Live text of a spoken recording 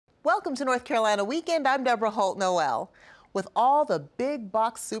Welcome to North Carolina Weekend. I'm Deborah Holt-Noel. With all the big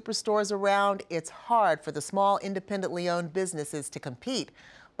box superstores around, it's hard for the small independently owned businesses to compete.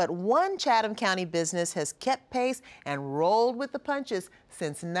 But one Chatham County business has kept pace and rolled with the punches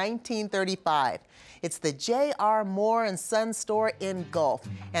since 1935. It's the J.R. Moore & Son store in Gulf,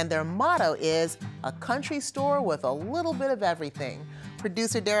 and their motto is a country store with a little bit of everything.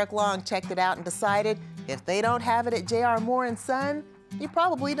 Producer Derek Long checked it out and decided if they don't have it at J.R. Moore & Son, you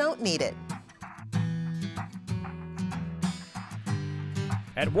probably don't need it.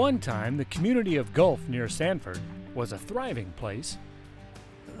 At one time, the community of Gulf near Sanford was a thriving place.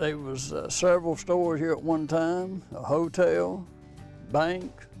 There was several stores here at one time, a hotel, bank,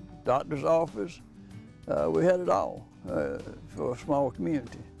 doctor's office. We had it all for a small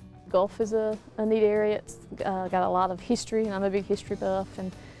community. Gulf is a neat area. It's got a lot of history, and I'm a big history buff.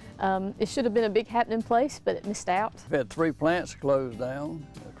 And it should have been a big happening place, but it missed out. We had 3 plants closed down,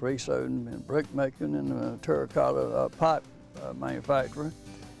 a creosote and brick making and a terracotta pipe manufacturer.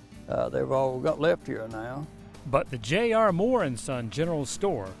 They've all got left here now. But the J.R. Moore & Son General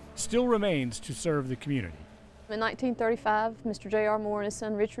Store still remains to serve the community. In 1935, Mr. J.R. Moore and his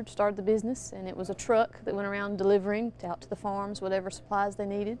son Richard started the business, and it was a truck that went around delivering out to the farms whatever supplies they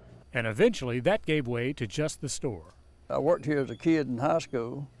needed. And eventually that gave way to just the store. I worked here as a kid in high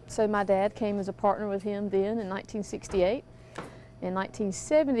school. So my dad came as a partner with him then in 1968. In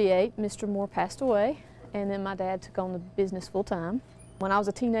 1978, Mr. Moore passed away, and then my dad took on the business full time. When I was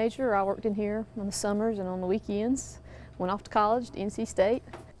a teenager, I worked in here on the summers and on the weekends. Went off to college to NC State.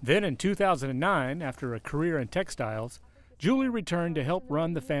 Then in 2009, after a career in textiles, Julie returned to help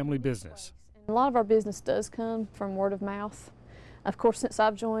run the family business. A lot of our business does come from word of mouth. Of course, since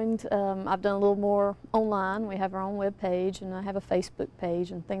I've joined, I've done a little more online. We have our own web page, and I have a Facebook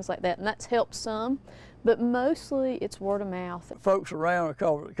page and things like that, and that's helped some, but mostly it's word of mouth. Folks around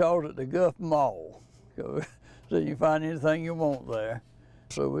call it the Gulf Mall, so you can find anything you want there.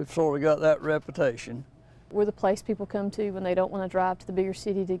 So we've sort of got that reputation. We're the place people come to when they don't want to drive to the bigger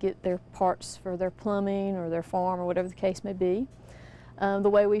city to get their parts for their plumbing or their farm or whatever the case may be. The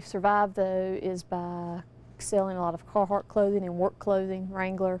way we've survived, though, is by selling a lot of Carhartt clothing and work clothing,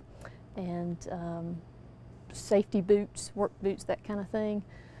 Wrangler, and safety boots, work boots, that kind of thing.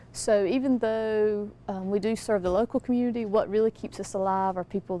 So even though we do serve the local community, what really keeps us alive are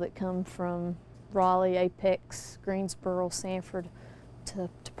people that come from Raleigh, Apex, Greensboro, Sanford to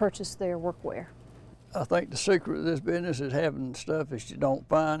purchase their workwear. I think the secret of this business is having stuff that you don't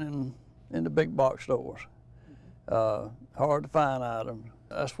find in the big box stores. Hard to find items.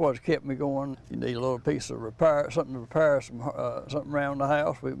 That's what's kept me going. You need a little piece of repair, something to repair something around the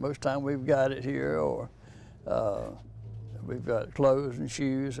house. Most of the time we've got it here, or we've got clothes and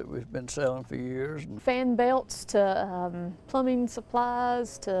shoes that we've been selling for years. Fan belts to plumbing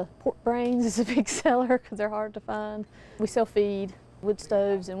supplies to pork brains is a big seller because they're hard to find. We sell feed, wood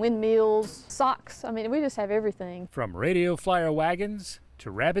stoves and windmills, socks. I mean, we just have everything. From radio flyer wagons to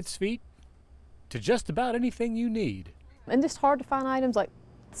rabbit's feet to just about anything you need. And just hard to find items like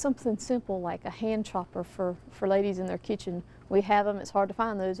something simple like a hand chopper for ladies in their kitchen. We have them. It's hard to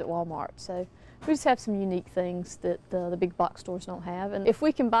find those at Walmart. So we just have some unique things that the big box stores don't have. And if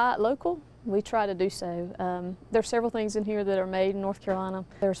we can buy it local, we try to do so. There's several things in here that are made in North Carolina.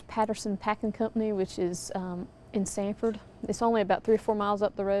 There's Patterson Packing Company, which is in Sanford. It's only about 3 or 4 miles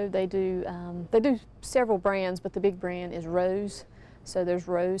up the road. They do several brands, but the big brand is Rose. So there's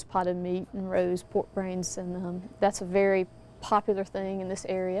Rose potted meat and Rose pork brains, and that's a very popular thing in this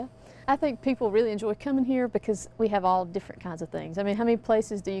area. I think people really enjoy coming here because we have all different kinds of things. I mean, how many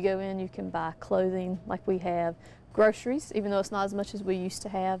places do you go in? You can buy clothing like we have, groceries, even though it's not as much as we used to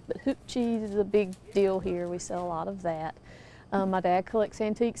have, but hoop cheese is a big deal here. We sell a lot of that. My dad collects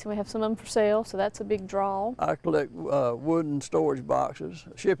antiques, and we have some of them for sale, so that's a big draw. I collect wooden storage boxes,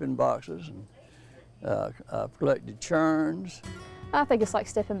 shipping boxes, and I've collected churns. I think it's like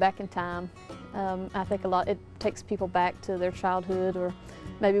stepping back in time. I think it takes people back to their childhood, or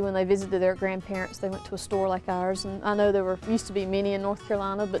maybe when they visited their grandparents, they went to a store like ours. And I know there used to be many in North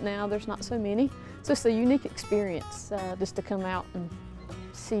Carolina, but now there's not so many. It's just a unique experience just to come out and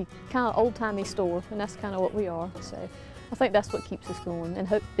see kind of old-timey store, and that's kind of what we are. So I think that's what keeps us going, and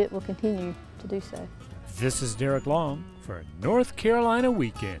hope it will continue to do so. This is Derek Long for North Carolina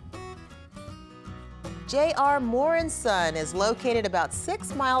Weekend. J.R. Moore & Son is located about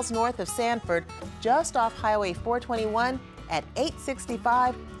 6 miles north of Sanford, just off Highway 421 at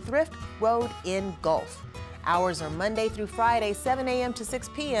 865 Thrift Road in Gulf. Hours are Monday through Friday, 7 a.m. to 6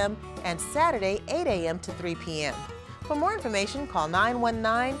 p.m. and Saturday, 8 a.m. to 3 p.m. For more information, call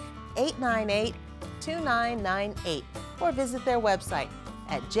 919-898-2998 or visit their website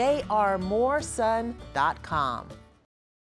at jrmoreson.com.